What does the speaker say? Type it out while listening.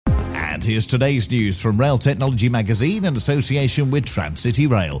And here's today's news from Rail Technology Magazine in association with Trans-City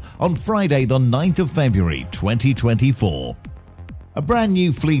Rail on Friday the 9th of February 2024. A brand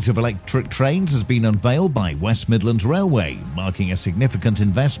new fleet of electric trains has been unveiled by West Midlands Railway, marking a significant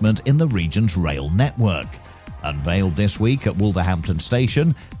investment in the region's rail network. Unveiled this week at Wolverhampton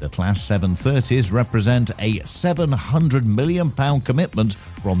Station, the Class 730s represent a £700 million commitment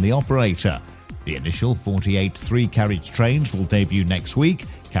from the operator. The initial 48 three-carriage trains will debut next week,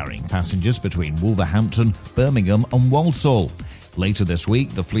 carrying passengers between Wolverhampton, Birmingham and Walsall. Later this week,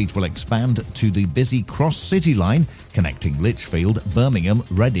 the fleet will expand to the busy Cross-City line, connecting Lichfield, Birmingham,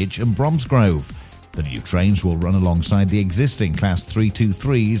 Redditch and Bromsgrove. The new trains will run alongside the existing Class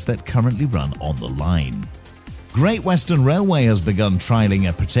 323s that currently run on the line. Great Western Railway has begun trialling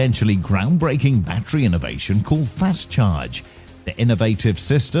a potentially groundbreaking battery innovation called Fast Charge. The innovative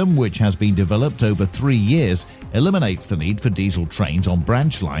system, which has been developed over 3 years, eliminates the need for diesel trains on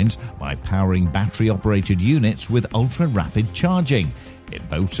branch lines by powering battery-operated units with ultra-rapid charging. It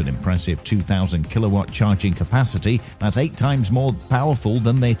boasts an impressive 2,000 kilowatt charging capacity that's 8 times more powerful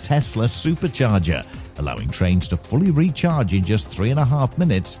than their Tesla supercharger, allowing trains to fully recharge in just 3.5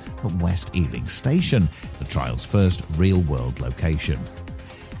 minutes at West Ealing Station, the trial's first real-world location.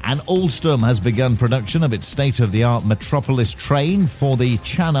 And Alstom has begun production of its state-of-the-art Metropolis train for the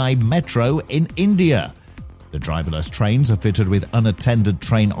Chennai Metro in India. The driverless trains are fitted with unattended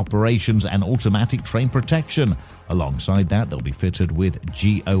train operations and automatic train protection. Alongside that, they'll be fitted with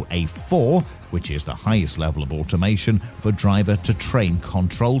GOA4, which is the highest level of automation for driver-to-train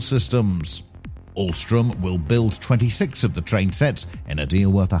control systems. Alstom will build 26 of the train sets in a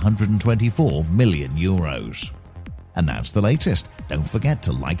deal worth €124 million. And that's the latest. Don't forget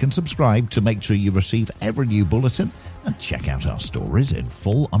to like and subscribe to make sure you receive every new bulletin, and check out our stories in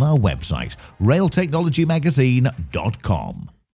full on our website, railtechnologymagazine.com.